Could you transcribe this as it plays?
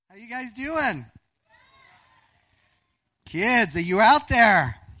guys doing? Kids, are you out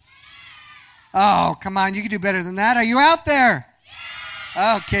there? Oh, come on, you can do better than that. Are you out there?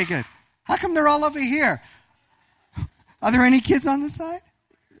 Okay, good. How come they're all over here? Are there any kids on this side?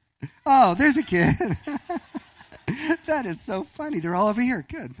 Oh, there's a kid. That is so funny. They're all over here.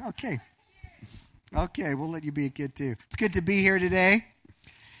 Good. Okay. Okay, we'll let you be a kid too. It's good to be here today.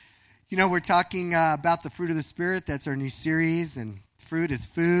 You know, we're talking about the fruit of the Spirit. That's our new series, and fruit is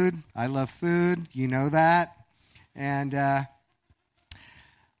food. I love food. You know that. And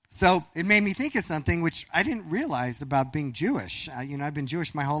so it made me think of something which I didn't realize about being Jewish. I've been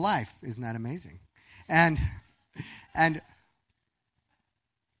Jewish my whole life. Isn't that amazing? And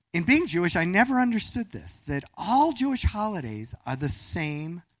in being Jewish, I never understood this, that all Jewish holidays are the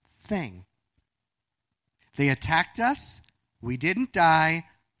same thing. They attacked us. We didn't die.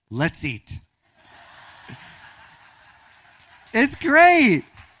 Let's eat. It's great.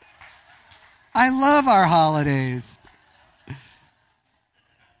 I love our holidays.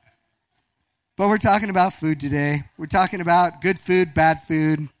 But we're talking about food today. We're talking about good food, bad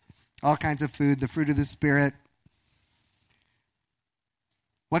food, all kinds of food, the fruit of the Spirit.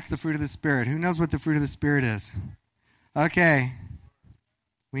 What's the fruit of the Spirit? Who knows what the fruit of the Spirit is? Okay.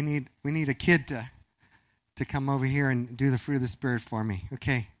 We need a kid to come over here and do the fruit of the Spirit for me.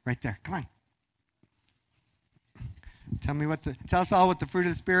 Okay, right there. Come on. Tell us all what the fruit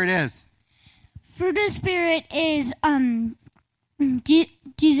of the Spirit is. Fruit of the Spirit is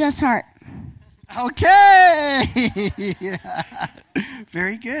Jesus' heart. Okay. Yeah.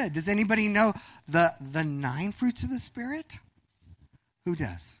 Very good. Does anybody know the 9 fruits of the Spirit? Who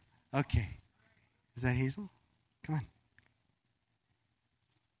does? Okay. Is that Hazel? Come on.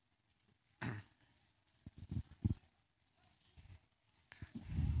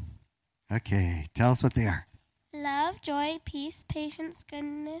 Okay. Tell us what they are. Love, joy, peace, patience,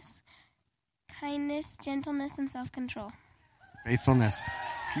 goodness, kindness, gentleness, and self-control. Faithfulness.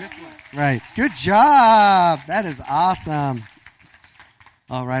 Right. Good job. That is awesome.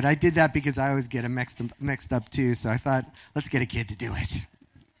 All right. I did that because I always get them mixed up too. So I thought, let's get a kid to do it.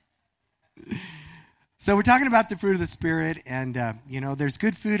 So we're talking about the fruit of the Spirit. And, there's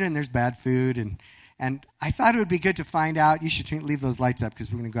good food and there's bad food. And I thought it would be good to find out. You should leave those lights up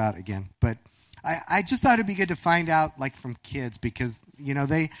because we're going to go out again. But I just thought it would be good to find out, like, from kids because,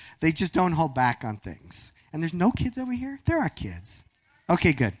 they just don't hold back on things. And there's no kids over here? There are kids.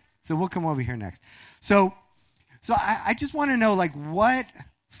 Okay, good. So we'll come over here next. So I just want to know, like, what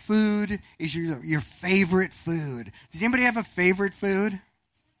food is your favorite food? Does anybody have a favorite food?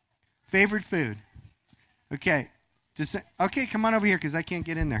 Favorite food? Okay. Okay, come on over here because I can't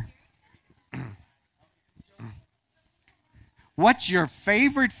get in there. What's your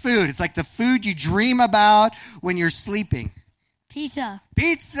favorite food? It's like the food you dream about when you're sleeping. Pizza.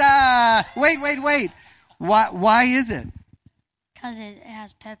 Pizza! Wait. Why is it? Because it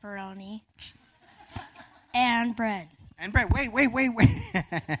has pepperoni and bread. And bread. Wait.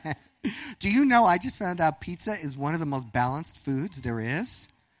 Do you know I just found out pizza is one of the most balanced foods there is?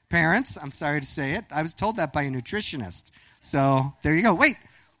 Parents, I'm sorry to say it. I was told that by a nutritionist. So there you go. Wait,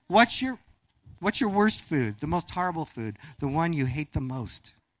 what's your worst food? The most horrible food? The one you hate the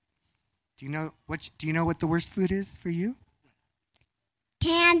most? Do you know what the worst food is for you?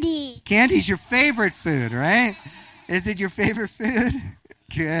 Candy. Candy's your favorite food, right? Is it your favorite food?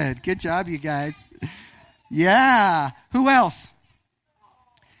 Good job, you guys. Yeah. Who else?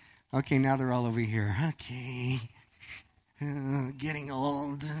 Okay, now they're all over here. Okay. Getting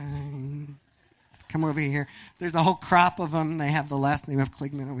old. Come over here. There's a whole crop of them. They have the last name of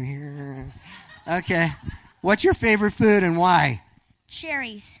Kligman over here. Okay. What's your favorite food and why?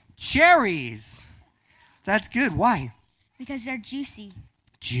 Cherries. Cherries. That's good. Why? Because they're juicy.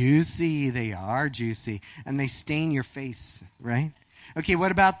 Juicy. They are juicy. And they stain your face, right? Okay,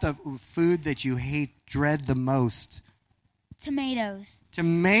 what about the food that you dread the most? Tomatoes.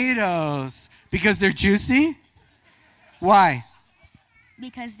 Tomatoes. Because they're juicy? Why?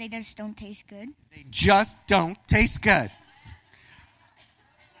 Because they just don't taste good. They just don't taste good.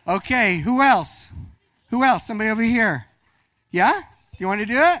 Okay, who else? Somebody over here. Yeah? Do you want to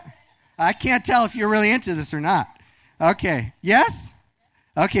do it? I can't tell if you're really into this or not. Okay. Yes?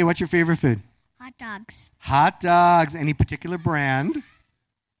 Okay, what's your favorite food? Hot dogs. Hot dogs. Any particular brand?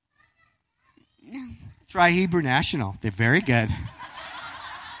 No. Try Hebrew National. They're very good.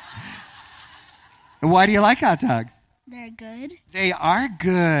 And why do you like hot dogs? They're good. They are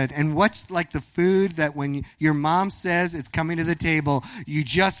good. And what's like the food that when your mom says it's coming to the table, you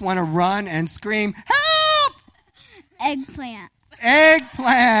just want to run and scream, help! Eggplant.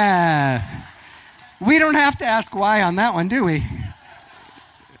 Eggplant. We don't have to ask why on that one, do we?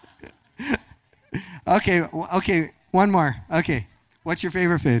 Okay, one more. Okay, what's your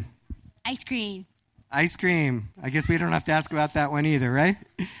favorite food? Ice cream. Ice cream. I guess we don't have to ask about that one either, right?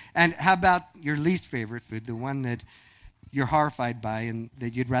 And how about your least favorite food, the one that you're horrified by and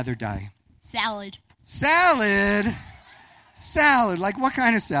that you'd rather die? Salad. Salad? Salad. Like what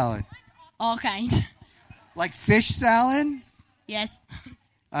kind of salad? All kinds. Like fish salad? Yes.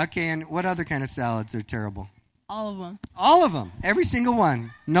 Okay, and what other kind of salads are terrible? All of them. All of them. Every single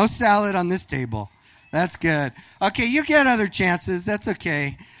one. No salad on this table. That's good. Okay, you get other chances. That's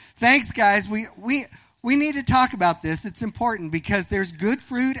okay. Thanks, guys. We need to talk about this. It's important because there's good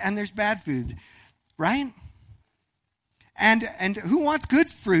fruit and there's bad food, right? And who wants good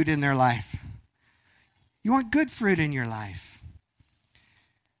fruit in their life? You want good fruit in your life.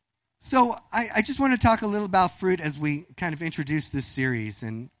 So I just want to talk a little about fruit as we kind of introduce this series.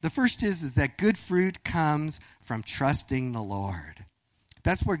 And the first is that good fruit comes from trusting the Lord.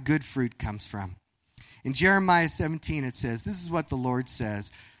 That's where good fruit comes from. In Jeremiah 17, it says, this is what the Lord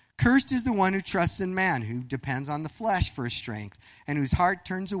says. Cursed is the one who trusts in man, who depends on the flesh for his strength, and whose heart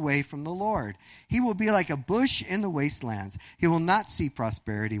turns away from the Lord. He will be like a bush in the wastelands. He will not see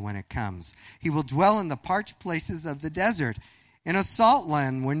prosperity when it comes. He will dwell in the parched places of the desert, in a salt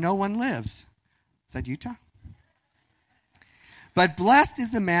land where no one lives. Is that Utah? But blessed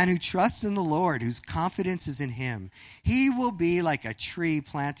is the man who trusts in the Lord, whose confidence is in him. He will be like a tree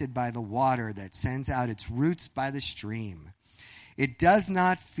planted by the water that sends out its roots by the stream. It does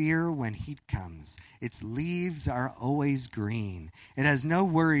not fear when heat comes. Its leaves are always green. It has no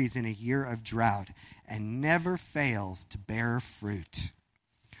worries in a year of drought and never fails to bear fruit.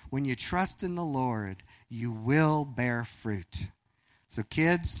 When you trust in the Lord, you will bear fruit. So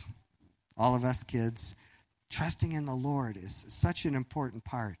kids, all of us kids, trusting in the Lord is such an important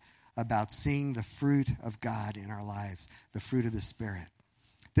part about seeing the fruit of God in our lives, the fruit of the Spirit.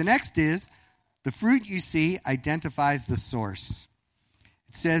 The next is, the fruit you see identifies the source.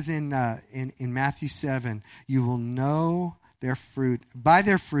 It says in Matthew 7, you will know their fruit. By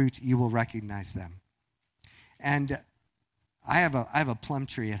their fruit, you will recognize them. And I have a plum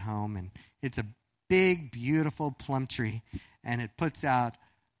tree at home, and it's a big, beautiful plum tree, and it puts out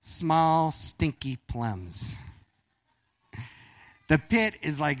small, stinky plums. The pit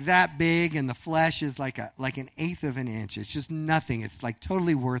is like that big, and the flesh is like an eighth of an inch. It's just nothing. It's like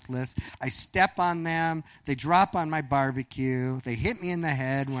totally worthless. I step on them. They drop on my barbecue. They hit me in the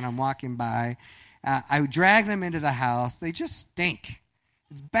head when I'm walking by. I drag them into the house. They just stink.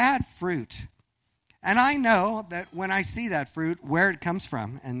 It's bad fruit. And I know that when I see that fruit, where it comes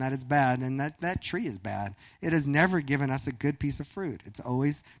from, and that it's bad, and that tree is bad. It has never given us a good piece of fruit. It's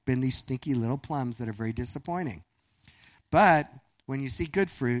always been these stinky little plums that are very disappointing. But when you see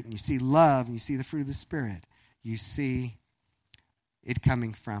good fruit, and you see love, and you see the fruit of the Spirit, you see it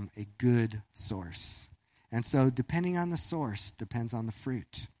coming from a good source. And so depending on the source depends on the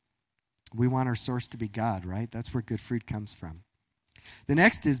fruit. We want our source to be God, right? That's where good fruit comes from. The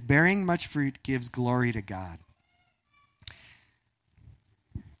next is bearing much fruit gives glory to God.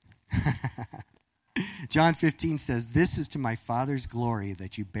 John 15 says, this is to my Father's glory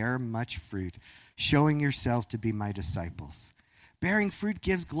that you bear much fruit, showing yourselves to be my disciples. Bearing fruit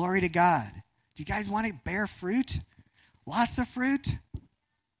gives glory to God. Do you guys want to bear fruit? Lots of fruit?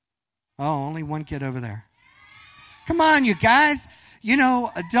 Oh, only one kid over there. Come on, you guys. You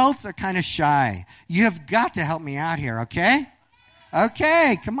know, adults are kind of shy. You have got to help me out here, okay?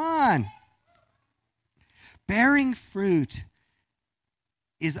 Okay, come on. Bearing fruit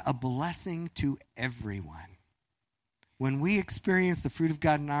is a blessing to everyone. When we experience the fruit of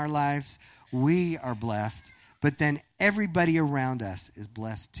God in our lives, we are blessed, but then everybody around us is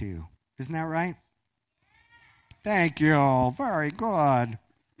blessed too. Isn't that right? Thank you. Very good.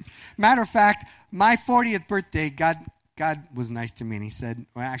 Matter of fact, my 40th birthday, God was nice to me, and he said,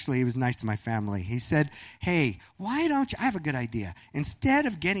 well, actually, he was nice to my family. He said, hey, why don't you, I have a good idea. Instead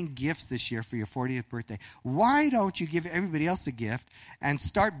of getting gifts this year for your 40th birthday, why don't you give everybody else a gift and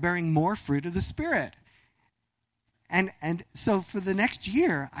start bearing more fruit of the Spirit? And so for the next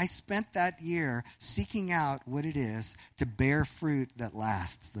year, I spent that year seeking out what it is to bear fruit that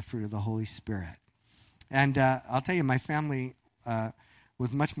lasts, the fruit of the Holy Spirit. And I'll tell you, my family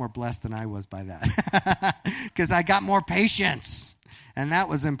was much more blessed than I was by that. Because I got more patience. And that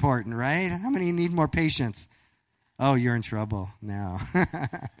was important, right? How many need more patience? Oh, you're in trouble now.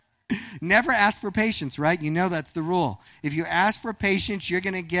 Never ask for patience, right? You know that's the rule. If you ask for patience, you're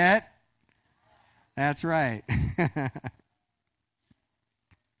going to get... That's right.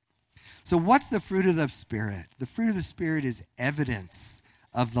 So what's the fruit of the Spirit? The fruit of the Spirit is evidence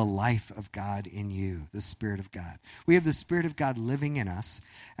of the life of God in you, the Spirit of God. We have the Spirit of God living in us,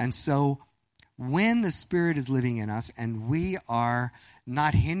 and so when the Spirit is living in us and we are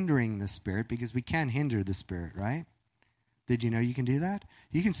not hindering the Spirit, because we can hinder the Spirit, right? Did you know you can do that?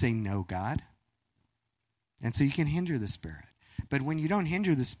 You can say, no, God. And so you can hinder the Spirit. But when you don't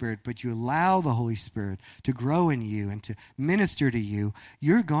hinder the Spirit, but you allow the Holy Spirit to grow in you and to minister to you,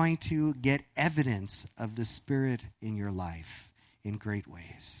 you're going to get evidence of the Spirit in your life in great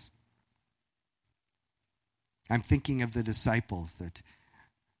ways. I'm thinking of the disciples that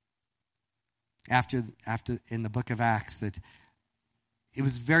after in the book of Acts, that it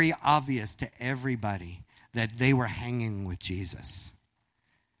was very obvious to everybody that they were hanging with Jesus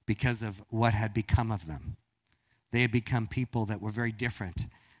because of what had become of them. They had become people that were very different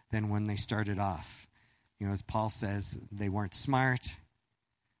than when they started off. You know, as Paul says, they weren't smart.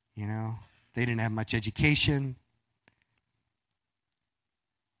 You know, they didn't have much education.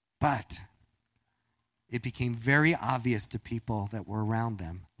 But it became very obvious to people that were around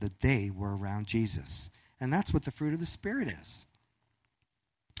them that they were around Jesus. And that's what the fruit of the Spirit is.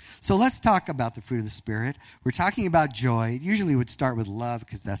 So let's talk about the fruit of the Spirit. We're talking about joy. It usually would start with love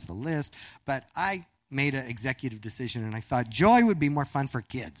because that's the list. But I made an executive decision, and I thought joy would be more fun for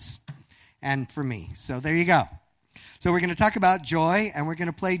kids and for me. So there you go. So we're going to talk about joy, and we're going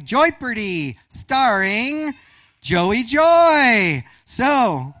to play Joyperty, starring Joey Joy.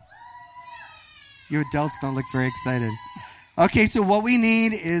 So you adults don't look very excited. Okay, so what we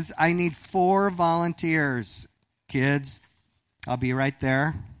need is I need 4 volunteers. Kids, I'll be right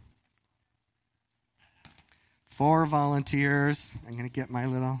there. 4 volunteers. I'm going to get my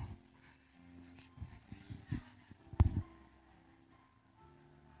little...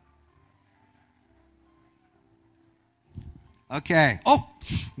 Okay. Oh,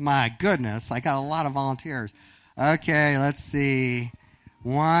 my goodness. I got a lot of volunteers. Okay, let's see.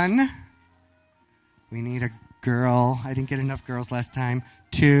 1. We need a girl. I didn't get enough girls last time.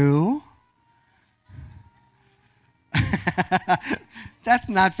 2. That's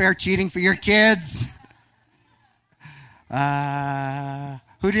not fair cheating for your kids.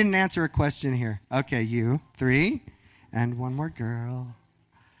 Who didn't answer a question here? Okay, you. 3. And 1 more girl.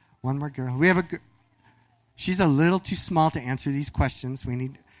 1 more girl. We have a... She's a little too small to answer these questions. We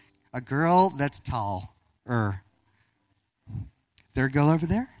need a girl that's tall. Is there a girl over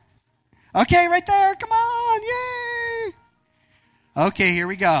there? Okay, right there. Come on. Yay. Okay, here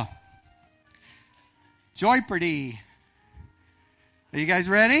we go. Joyperty. Are you guys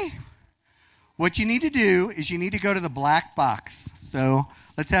ready? What you need to do is you need to go to the black box. So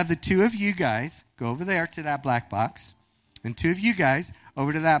let's have the 2 of you guys go over there to that black box. And 2 of you guys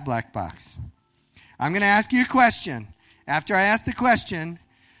over to that black box. I'm going to ask you a question. After I ask the question,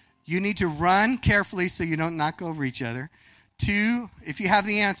 you need to run carefully so you don't knock over each other. 2, if you have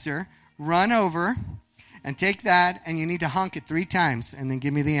the answer, run over and take that, and you need to honk it 3 times and then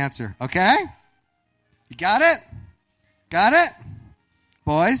give me the answer. Okay? You got it? Got it?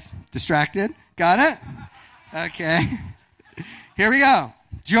 Boys, distracted? Got it? Okay. Here we go.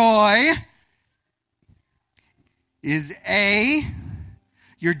 Joy is A,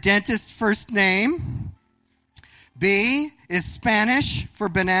 your dentist's first name. B is Spanish for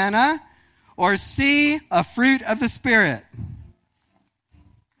banana. Or C, a fruit of the Spirit.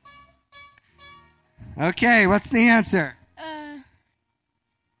 Okay, what's the answer?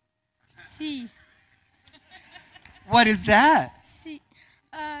 C. What is that? C.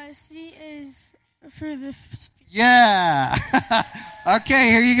 C is for the... Yeah. Okay,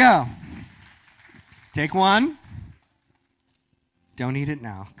 here you go. Take 1. Don't eat it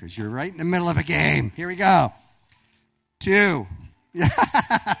now, because you're right in the middle of a game. Here we go. 2.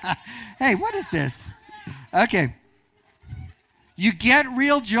 Hey, what is this? Okay. You get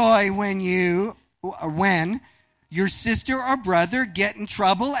real joy when your sister or brother get in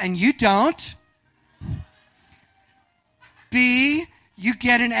trouble and you don't. B, you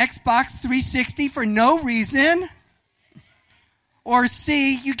get an Xbox 360 for no reason. Or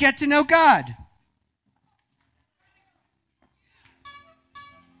C, you get to know God.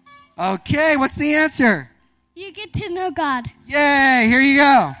 Okay, what's the answer? You get to know God. Yay, here you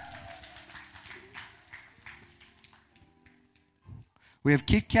go. We have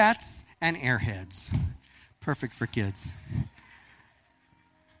Kit Kats and Airheads. Perfect for kids.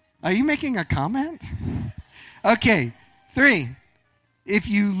 Are you making a comment? Okay, 3. If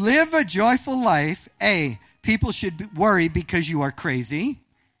you live a joyful life, A, people should worry because you are crazy.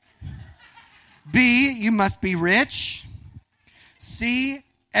 B, you must be rich. C,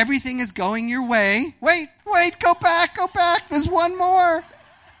 everything is going your way. Wait, go back. There's 1 more.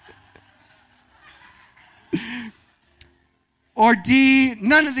 Or D,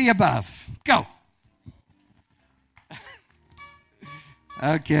 none of the above. Go.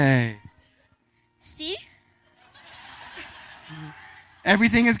 Okay. C?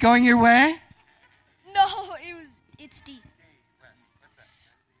 Everything is going your way? No, it's D.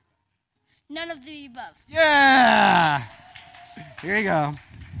 None of the above. Yeah! Here you go.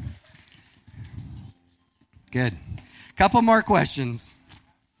 Good. Couple more questions.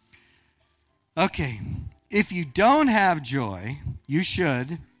 Okay. If you don't have joy, you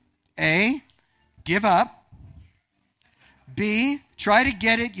should A, give up. B, try to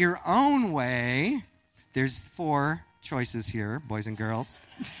get it your own way. There's 4 choices here, boys and girls.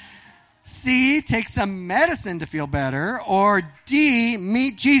 C, take some medicine to feel better. Or D,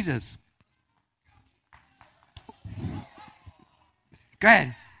 meet Jesus. Go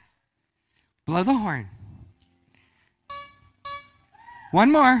ahead. Blow the horn.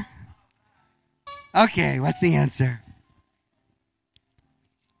 One more. Okay, what's the answer?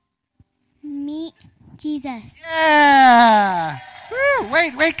 Meet Jesus. Yeah! Woo,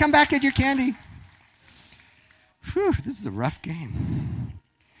 wait, come back at your candy. Whew, this is a rough game.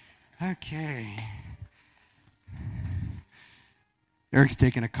 Okay. Eric's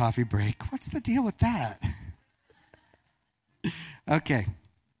taking a coffee break. What's the deal with that? Okay.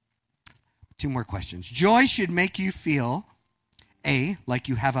 2 more questions. Joy should make you feel, A, like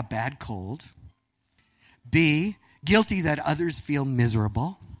you have a bad cold. B, guilty that others feel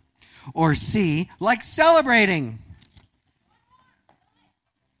miserable. Or C, like celebrating.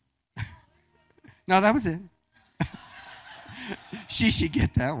 No, that was it. She should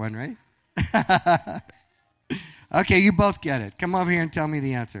get that one, right? Okay, you both get it. Come over here and tell me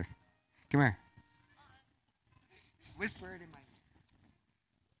the answer. Come here. Whisper it in my ear.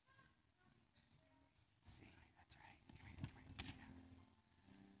 C, that's right. Come here.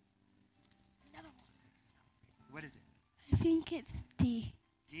 Another one. What is it? I think it's D.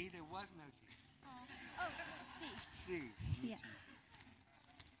 D, there was no D. C. Yeah.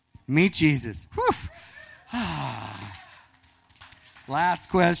 Meet Jesus. Whew. Last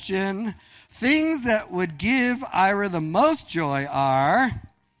question. Things that would give Ira the most joy are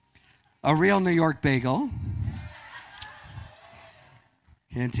a real New York bagel.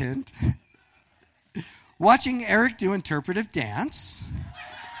 Hint, hint. Watching Eric do interpretive dance.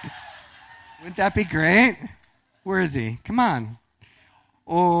 Wouldn't that be great? Where is he? Come on.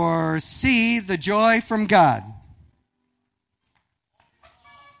 Or C, the joy from God.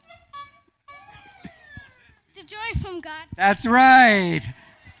 The joy from God. That's right.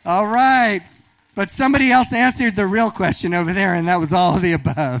 All right. But somebody else answered the real question over there, and that was all of the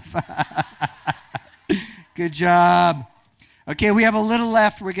above. Good job. Okay, we have a little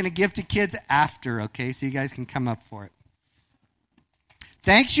left. We're going to give to kids after, okay? So you guys can come up for it.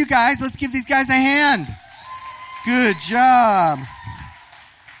 Thanks, you guys. Let's give these guys a hand. Good job.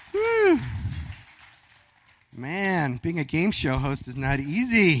 Whew. Man, being a game show host is not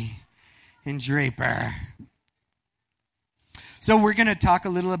easy in Draper. So we're going to talk a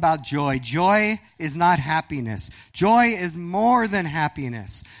little about joy. Joy is not happiness. Joy is more than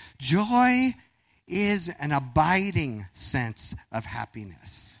happiness. Joy is an abiding sense of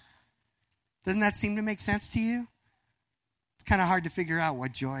happiness. Doesn't that seem to make sense to you? It's kind of hard to figure out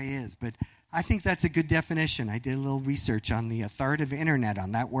what joy is, but I think that's a good definition. I did a little research on the authoritative internet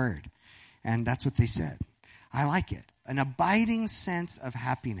on that word, and that's what they said. I like it. An abiding sense of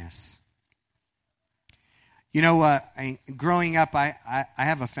happiness. You know, growing up, I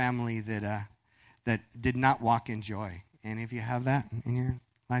have a family that did not walk in joy. Any of you have that in your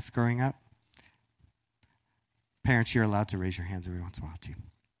life growing up? Parents, you're allowed to raise your hands every once in a while, too.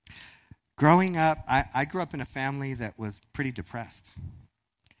 Growing up, I grew up in a family that was pretty depressed.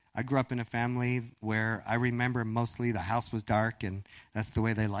 I grew up in a family where I remember mostly the house was dark, and that's the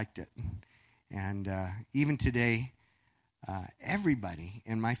way they liked it. And even today, everybody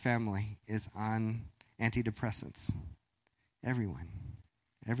in my family is on antidepressants. Everyone,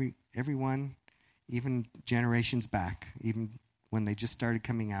 even generations back, even when they just started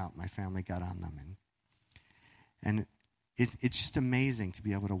coming out, my family got on them, and it's just amazing to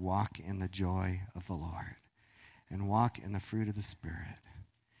be able to walk in the joy of the Lord, and walk in the fruit of the Spirit,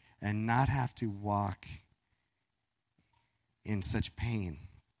 and not have to walk in such pain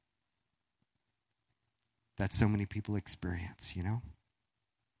that so many people experience.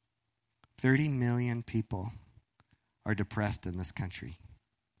 30 million people are depressed in this country.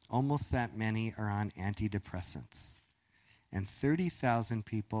 Almost that many are on antidepressants. And 30,000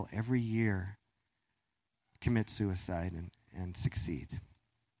 people every year commit suicide and succeed.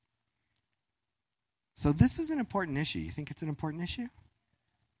 So this is an important issue. You think it's an important issue?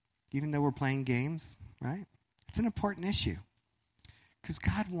 Even though we're playing games, right? It's an important issue. Because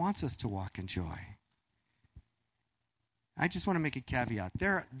God wants us to walk in joy. I just want to make a caveat.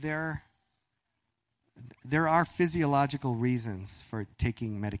 There there are physiological reasons for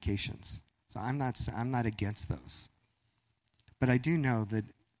taking medications. So I'm not against those. But I do know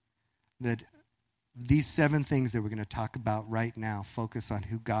that these 7 things that we're going to talk about right now focus on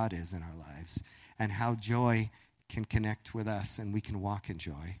who God is in our lives and how joy can connect with us and we can walk in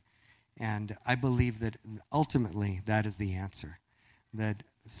joy. And I believe that ultimately that is the answer. That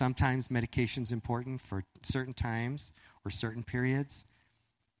sometimes medication is important for certain times or certain periods,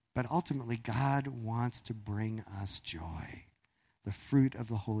 but ultimately God wants to bring us joy, the fruit of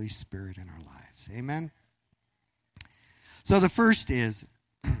the Holy Spirit in our lives. Amen? So the first is,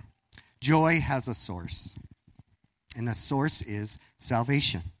 joy has a source, and the source is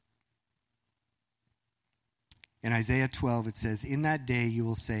salvation. In Isaiah 12, it says, "In that day you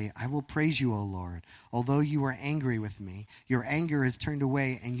will say, I will praise you, O Lord. Although you were angry with me, your anger is turned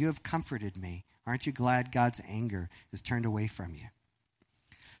away, and you have comforted me." Aren't you glad God's anger is turned away from you?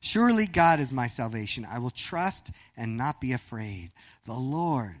 "Surely God is my salvation. I will trust and not be afraid. The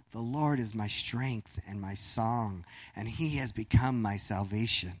Lord is my strength and my song, and he has become my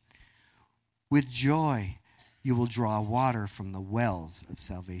salvation. With joy you will draw water from the wells of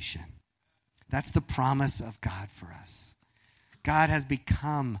salvation." That's the promise of God for us. God has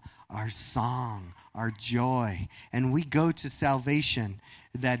become our song, our joy. And we go to salvation,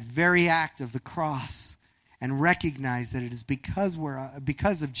 that very act of the cross, and recognize that it is because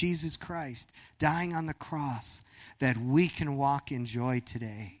of Jesus Christ dying on the cross that we can walk in joy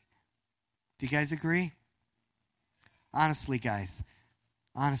today. Do you guys agree? Honestly, guys,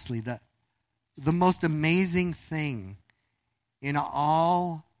 the most amazing thing in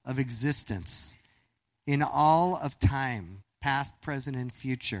all of existence, in all of time, past, present, and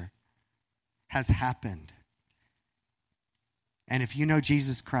future, has happened. And if you know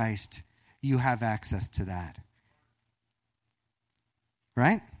Jesus Christ, you have access to that.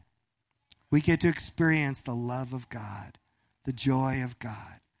 Right? We get to experience the love of God, the joy of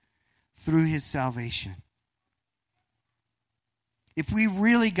God, through his salvation. If we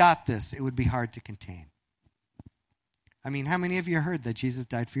really got this, it would be hard to contain. I mean, how many of you heard that Jesus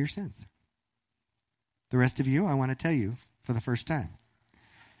died for your sins? The rest of you, I want to tell you for the first time.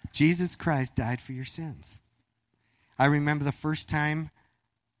 Jesus Christ died for your sins. I remember the first time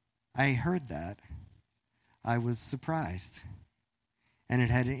I heard that, I was surprised. And it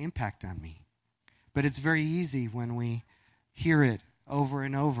had an impact on me. But it's very easy when we hear it over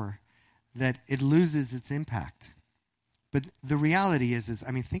and over that it loses its impact. But the reality is,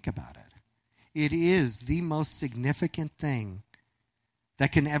 think about it. It is the most significant thing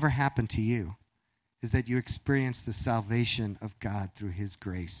that can ever happen to you, is that you experience the salvation of God through his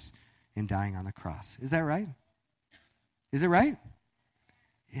grace in dying on the cross. Is that right? Is it right?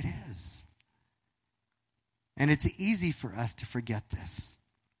 It is. And it's easy for us to forget this.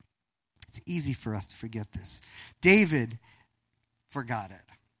 It's easy for us to forget this. David forgot it.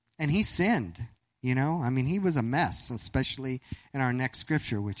 And he sinned, He was a mess, especially in our next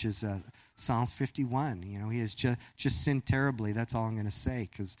scripture, which is Psalms 51. He has just sinned terribly. That's all I'm going to say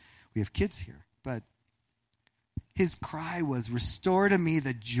because we have kids here. But his cry was, "Restore to me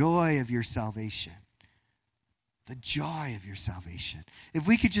the joy of your salvation." The joy of your salvation. If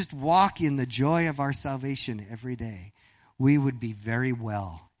we could just walk in the joy of our salvation every day, we would be very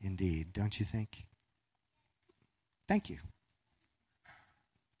well indeed, don't you think? Thank you.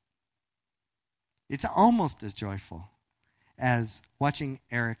 It's almost as joyful as watching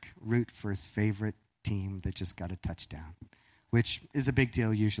Eric root for his favorite team that just got a touchdown, which is a big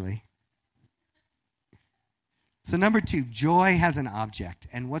deal usually. So number 2, joy has an object.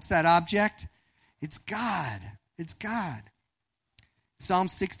 And what's that object? It's God. It's God. Psalm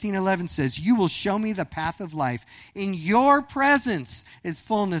 16:11 says, "You will show me the path of life. In your presence is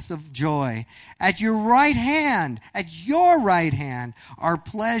fullness of joy. At your right hand are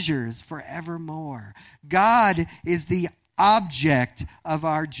pleasures forevermore." God is the object of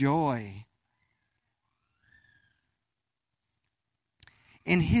our joy.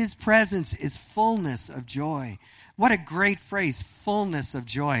 In his presence is fullness of joy. What a great phrase, fullness of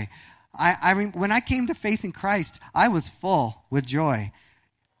joy. When I came to faith in Christ, I was full with joy.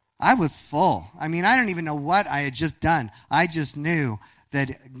 I was full. I don't even know what I had just done. I just knew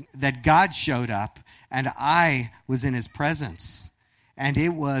that God showed up and I was in his presence. And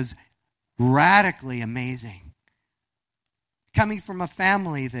it was radically amazing. Coming from a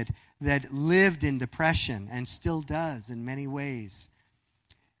family that lived in depression and still does in many ways,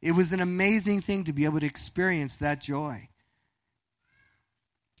 it was an amazing thing to be able to experience that joy.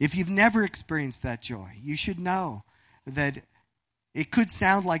 If you've never experienced that joy, you should know that it could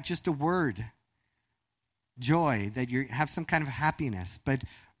sound like just a word, joy, that you have some kind of happiness. But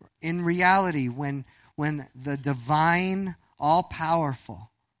in reality, when when the divine, all-powerful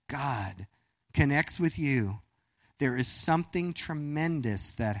God connects with you, there is something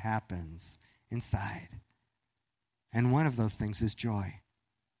tremendous that happens inside. And one of those things is joy,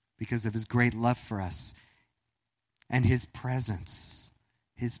 because of his great love for us and his presence.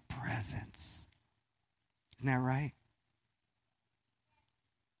 His presence. Isn't that right?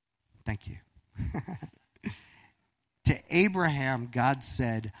 Thank you. To Abraham, God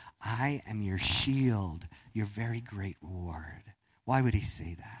said, I am your shield, your very great reward. Why would he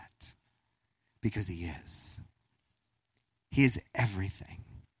say that? Because he is. He is everything.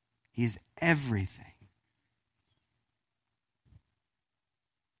 He is everything.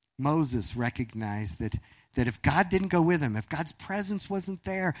 Moses recognized that if God didn't go with him, if God's presence wasn't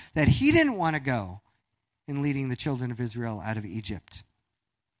there, that he didn't want to go in leading the children of Israel out of Egypt.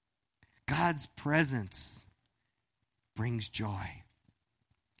 God's presence brings joy.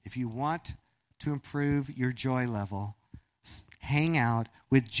 If you want to improve your joy level, hang out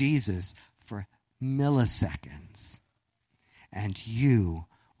with Jesus for milliseconds, and you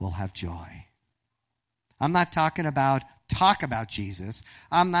will have joy. I'm not talking about talk about Jesus.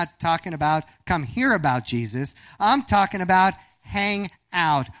 I'm not talking about come hear about Jesus. I'm talking about hang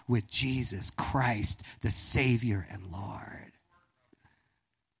out with Jesus Christ, the Savior and Lord,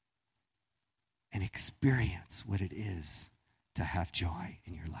 and experience what it is to have joy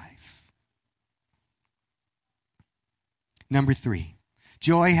in your life. Number 3,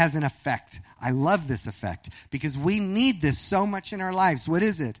 joy has an effect. I love this effect because we need this so much in our lives. What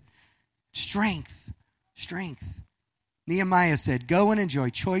is it? Strength. Strength. Nehemiah said, go and enjoy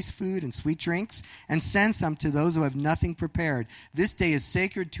choice food and sweet drinks and send some to those who have nothing prepared. This day is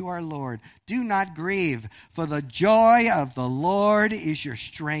sacred to our Lord. Do not grieve, for the joy of the Lord is your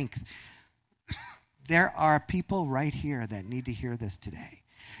strength. There are people right here that need to hear this today.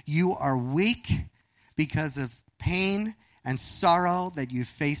 You are weak because of pain and sorrow that you've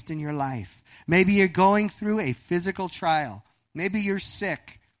faced in your life. Maybe you're going through a physical trial. Maybe you're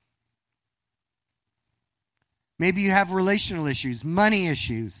sick. Maybe you have relational issues, money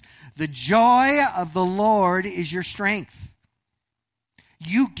issues. The joy of the Lord is your strength.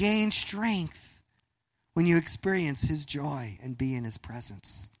 You gain strength when you experience his joy and be in his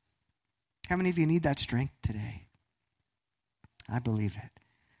presence. How many of you need that strength today? I believe it.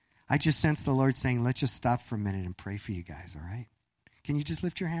 I just sense the Lord saying, let's just stop for a minute and pray for you guys, all right? Can you just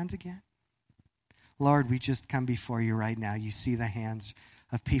lift your hands again? Lord, we just come before you right now. You see the hands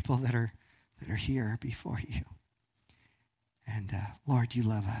of people that are here before you. And Lord, you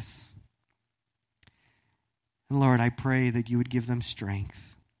love us. And Lord, I pray that you would give them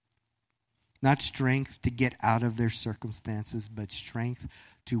strength. Not strength to get out of their circumstances, but strength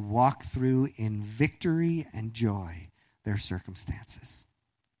to walk through in victory and joy their circumstances.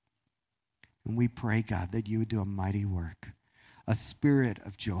 And we pray, God, that you would do a mighty work. A spirit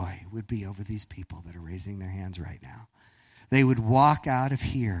of joy would be over these people that are raising their hands right now. They would walk out of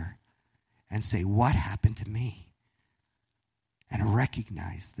here and say, what happened to me? And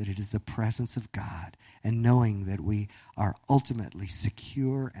recognize that it is the presence of God and knowing that we are ultimately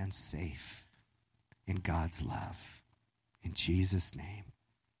secure and safe in God's love. In Jesus' name,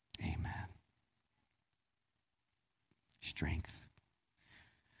 amen. Strength.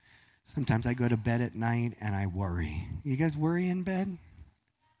 Sometimes I go to bed at night and I worry. You guys worry in bed?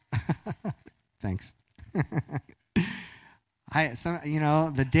 Thanks.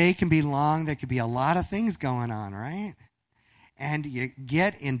 The day can be long. There could be a lot of things going on, right? And you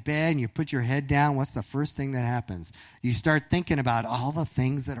get in bed and you put your head down. What's the first thing that happens? You start thinking about all the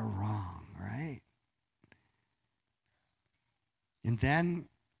things that are wrong, right? And then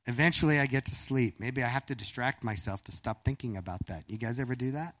eventually I get to sleep. Maybe I have to distract myself to stop thinking about that. You guys ever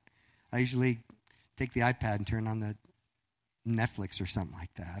do that? I usually take the iPad and turn on the Netflix or something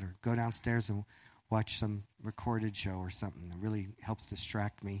like that, or go downstairs and watch some recorded show or something that really helps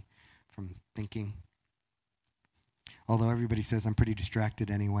distract me from thinking. Although everybody says I'm pretty distracted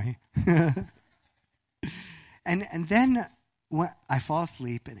anyway. And then when I fall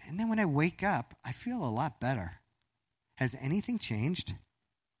asleep, and then when I wake up, I feel a lot better. Has anything changed?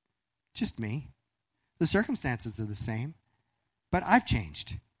 Just me. The circumstances are the same, but I've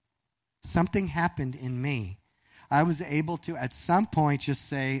changed. Something happened in me. I was able to, at some point, just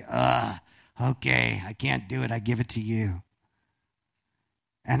say, okay, I can't do it. I give it to you.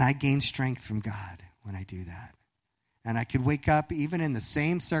 And I gain strength from God when I do that. And I could wake up even in the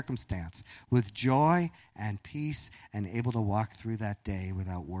same circumstance with joy and peace and able to walk through that day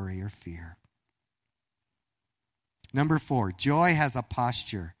without worry or fear. Number 4, joy has a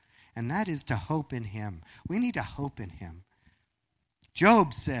posture, and that is to hope in him. We need to hope in him.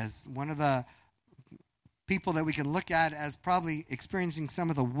 Job says, one of the people that we can look at as probably experiencing some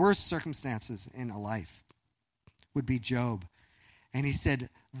of the worst circumstances in a life would be Job. And he said,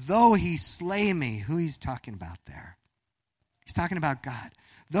 though he slay me, who he's talking about there? He's talking about God.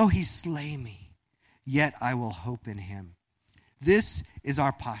 Though he slay me, yet I will hope in him. This is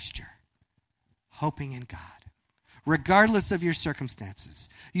our posture, hoping in God. Regardless of your circumstances.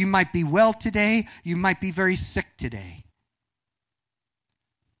 You might be well today. You might be very sick today.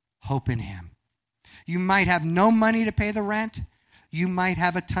 Hope in him. You might have no money to pay the rent. You might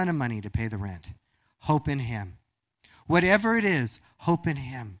have a ton of money to pay the rent. Hope in him. Whatever it is, hope in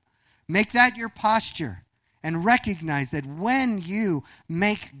him. Make that your posture and recognize that when you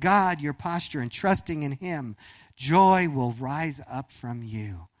make God your posture and trusting in him, joy will rise up from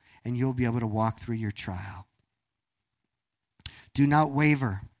you and you'll be able to walk through your trial. Do not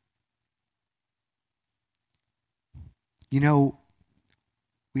waver. You know,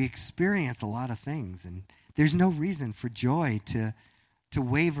 we experience a lot of things, and there's no reason for joy to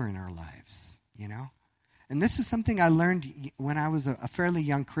waver in our lives, you know? And this is something I learned when I was a fairly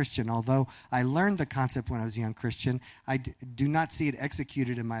young Christian. Although I learned the concept when I was a young Christian, I do not see it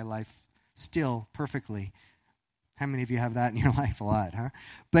executed in my life still perfectly. How many of you have that in your life? A lot, huh?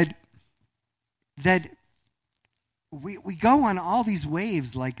 But that we go on all these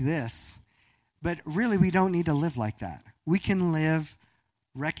waves like this, but really we don't need to live like that. We can live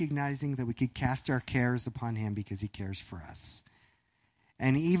recognizing that we could cast our cares upon him because he cares for us.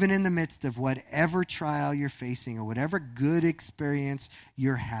 And even in the midst of whatever trial you're facing or whatever good experience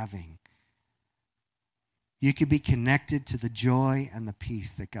you're having, you could be connected to the joy and the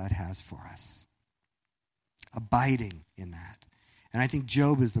peace that God has for us. Abiding in that. And I think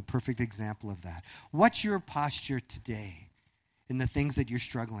Job is the perfect example of that. What's your posture today in the things that you're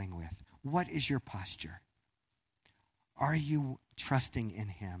struggling with? What is your posture? Are you trusting in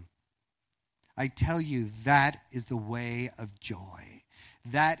him? I tell you, that is the way of joy.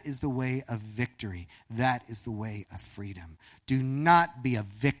 That is the way of victory. That is the way of freedom. Do not be a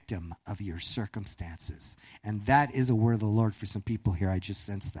victim of your circumstances. And that is a word of the Lord for some people here. I just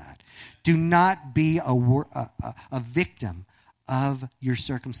sense that. Do not be a victim of your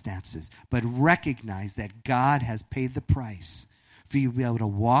circumstances, but recognize that God has paid the price for you to be able to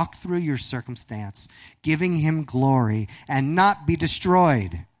walk through your circumstance, giving him glory and not be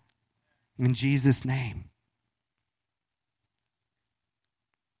destroyed. In Jesus' name.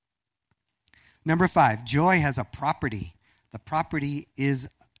 Number 5, joy has a property. The property is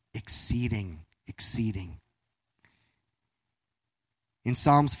exceeding. In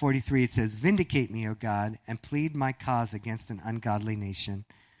Psalms 43, it says, "Vindicate me, O God, and plead my cause against an ungodly nation."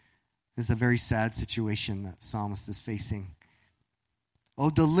 This is a very sad situation that the psalmist is facing. "Oh,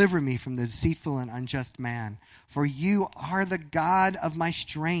 deliver me from the deceitful and unjust man, for you are the God of my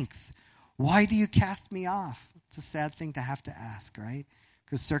strength. Why do you cast me off?" It's a sad thing to have to ask, right?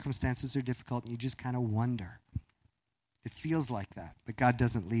 Because circumstances are difficult and you just kind of wonder. It feels like that, but God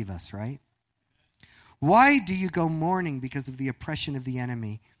doesn't leave us, right? "Why do you go mourning because of the oppression of the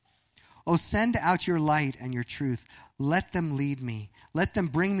enemy? Oh, send out your light and your truth. Let them lead me. Let them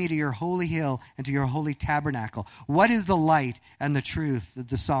bring me to your holy hill and to your holy tabernacle." What is the light and the truth that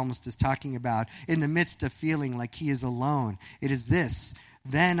the psalmist is talking about in the midst of feeling like he is alone? It is this: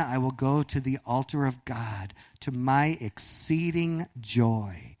 "Then I will go to the altar of God, to my exceeding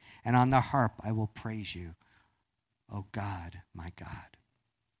joy, and on the harp I will praise you, O God, my God."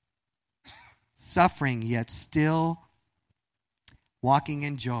 Suffering, yet still walking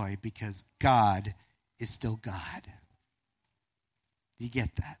in joy because God is still God. Do you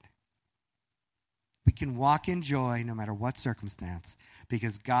get that? We can walk in joy no matter what circumstance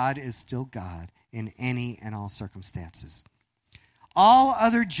because God is still God in any and all circumstances. All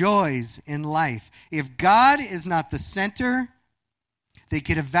other joys in life, if God is not the center, they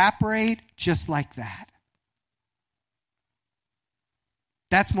could evaporate just like that.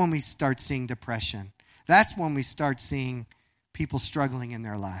 That's when we start seeing depression. That's when we start seeing people struggling in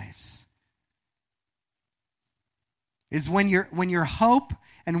their lives. Is when your hope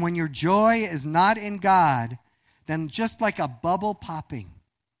and when your joy is not in God, then just like a bubble popping,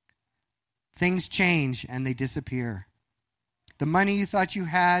 things change and they disappear. The money you thought you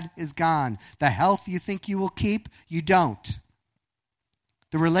had is gone. The health you think you will keep, you don't.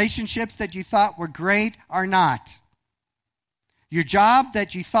 The relationships that you thought were great are not. Your job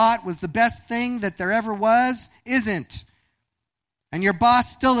that you thought was the best thing that there ever was isn't. And your boss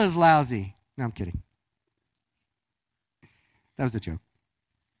still is lousy. No, I'm kidding. That was a joke.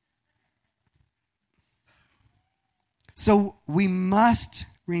 So we must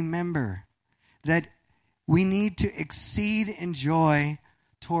remember that we need to exceed in joy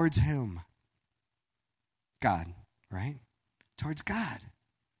towards whom? God, right? Towards God.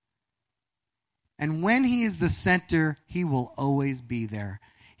 And when he is the center, he will always be there.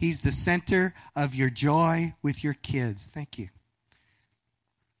 He's the center of your joy with your kids. Thank you.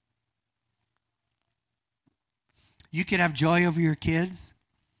 You could have joy over your kids,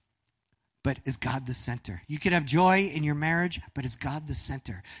 but is God the center? You could have joy in your marriage, but is God the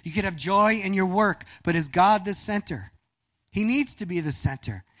center? You could have joy in your work, but is God the center? He needs to be the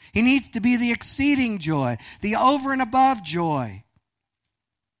center. He needs to be the exceeding joy, the over and above joy.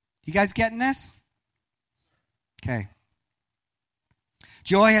 You guys getting this? Okay.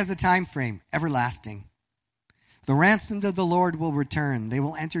 Joy has a time frame, everlasting. The ransomed of the Lord will return. They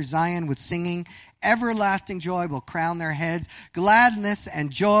will enter Zion with singing. Everlasting joy will crown their heads. Gladness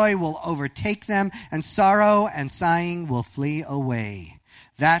and joy will overtake them, and sorrow and sighing will flee away.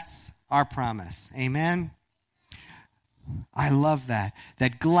 That's our promise. Amen? I love that.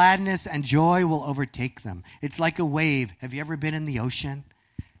 That gladness and joy will overtake them. It's like a wave. Have you ever been in the ocean?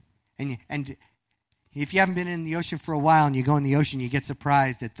 And if you haven't been in the ocean for a while and you go in the ocean, you get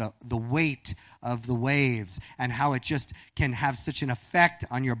surprised at the weight of the waves and how it just can have such an effect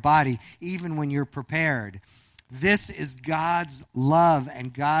on your body even when you're prepared. This is God's love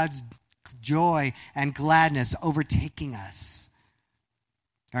and God's joy and gladness overtaking us.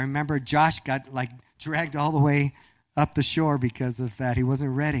 I remember Josh got dragged all the way up the shore because of that. He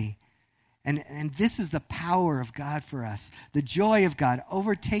wasn't ready. And this is the power of God for us. The joy of God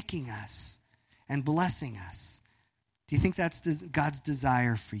overtaking us and blessing us. Do you think that's God's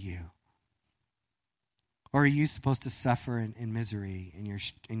desire for you? Or are you supposed to suffer in misery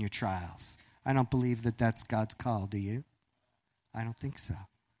in your trials? I don't believe that that's God's call, do you? I don't think so.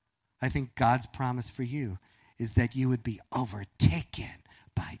 I think God's promise for you is that you would be overtaken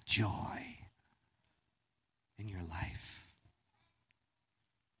by joy in your life.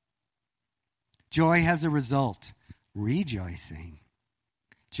 Joy has a result, rejoicing.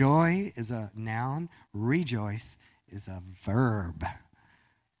 Joy is a noun, rejoice is a verb.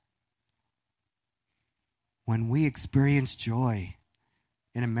 When we experience joy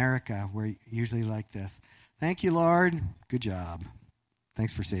in America, we're usually like this. Thank you, Lord. Good job.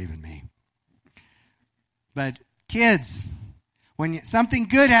 Thanks for saving me. But kids, when something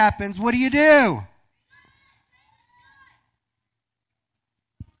good happens, what do?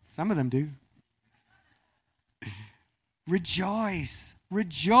 Some of them do. Rejoice.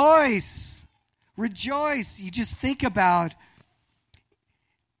 Rejoice. Rejoice. You just think about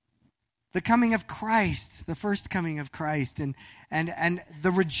the coming of Christ, the first coming of Christ, and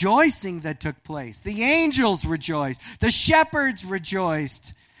the rejoicing that took place. The angels rejoiced. The shepherds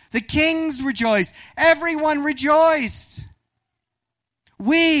rejoiced. The kings rejoiced. Everyone rejoiced.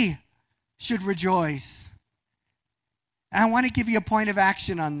 We should rejoice. And I want to give you a point of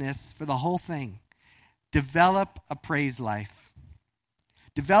action on this for the whole thing. Develop a praise life.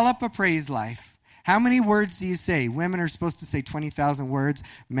 Develop a praise life. How many words do you say? Women are supposed to say 20,000 words.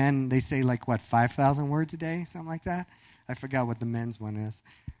 Men, they say 5,000 words a day? Something like that? I forgot what the men's one is.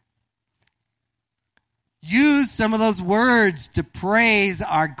 Use some of those words to praise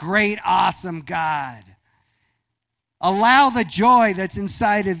our great, awesome God. Allow the joy that's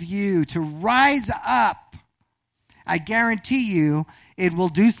inside of you to rise up. I guarantee you it will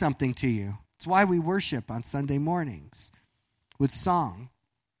do something to you. It's why we worship on Sunday mornings with song.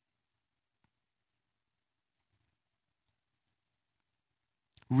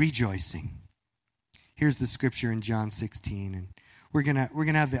 Rejoicing. Here's the scripture in John 16, and we're gonna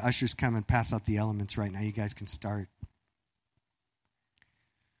have the ushers come and pass out the elements right now. You guys can start.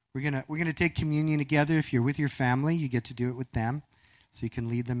 We're gonna take communion together. If you're with your family, you get to do it with them, so you can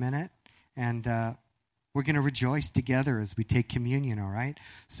lead them in it. And we're gonna rejoice together as we take communion. All right.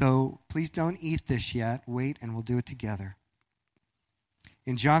 So please don't eat this yet. Wait, and we'll do it together.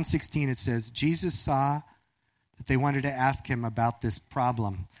 In John 16, it says, Jesus saw that they wanted to ask him about this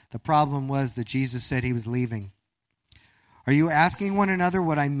problem. The problem was that Jesus said he was leaving. Are you asking one another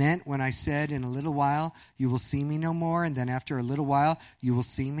what I meant when I said, in a little while you will see me no more, and then after a little while you will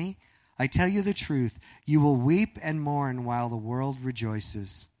see me? I tell you the truth, you will weep and mourn while the world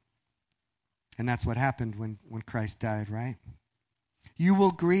rejoices. And that's what happened when Christ died, right? You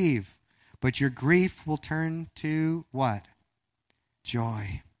will grieve, but your grief will turn to what?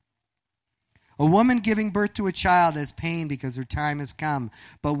 Joy. A woman giving birth to a child has pain because her time has come.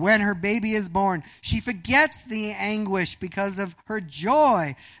 But when her baby is born, she forgets the anguish because of her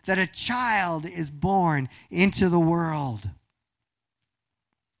joy that a child is born into the world.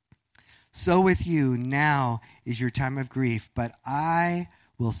 So with you, now is your time of grief, but I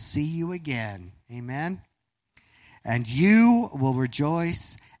will see you again. Amen? And you will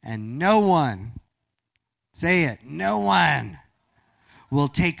rejoice, and no one Say it. No one will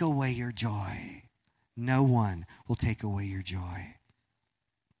take away your joy. No one will take away your joy.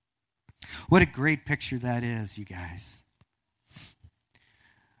 What a great picture that is, you guys,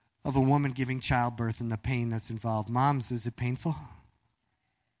 of a woman giving childbirth and the pain that's involved. Moms, is it painful?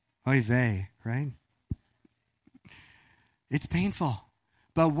 Oy vey, right? It's painful.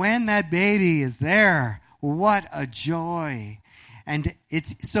 But when that baby is there, what a joy. And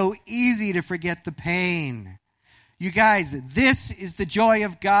it's so easy to forget the pain. You guys, this is the joy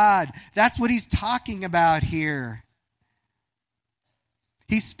of God. That's what he's talking about here.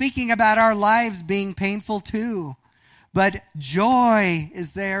 He's speaking about our lives being painful too. But joy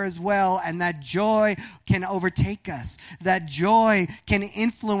is there as well, and that joy can overtake us. That joy can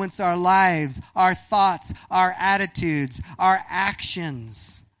influence our lives, our thoughts, our attitudes, our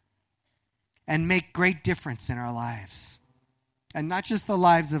actions, and make great difference in our lives. And not just the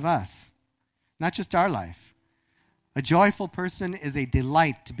lives of us, not just our life. A joyful person is a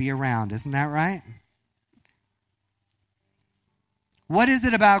delight to be around, isn't that right? What is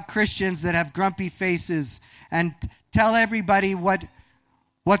it about Christians that have grumpy faces and tell everybody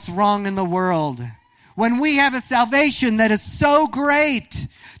what's wrong in the world? When we have a salvation that is so great,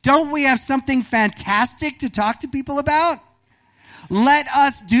 don't we have something fantastic to talk to people about? Let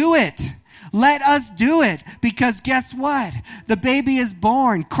us do it. Let us do it, because guess what? The baby is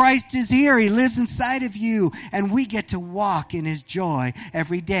born. Christ is here. He lives inside of you, and we get to walk in his joy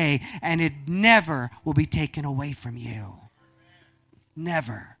every day, and it never will be taken away from you.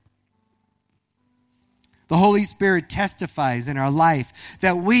 Never. The Holy Spirit testifies in our life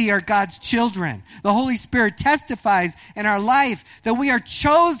that we are God's children. The Holy Spirit testifies in our life that we are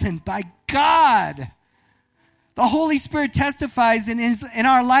chosen by God. The Holy Spirit testifies in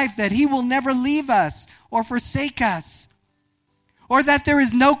our life that he will never leave us or forsake us, or that there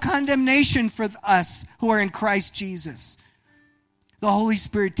is no condemnation for us who are in Christ Jesus. The Holy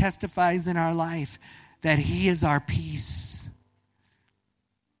Spirit testifies in our life that he is our peace,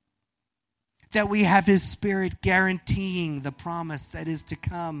 that we have his Spirit guaranteeing the promise that is to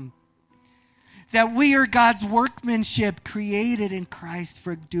come, that we are God's workmanship created in Christ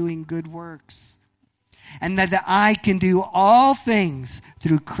for doing good works, and that I can do all things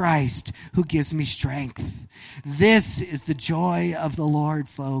through Christ who gives me strength. This is the joy of the Lord,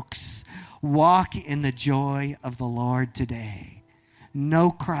 folks. Walk in the joy of the Lord today.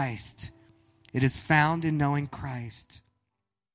 Know Christ. It is found in knowing Christ.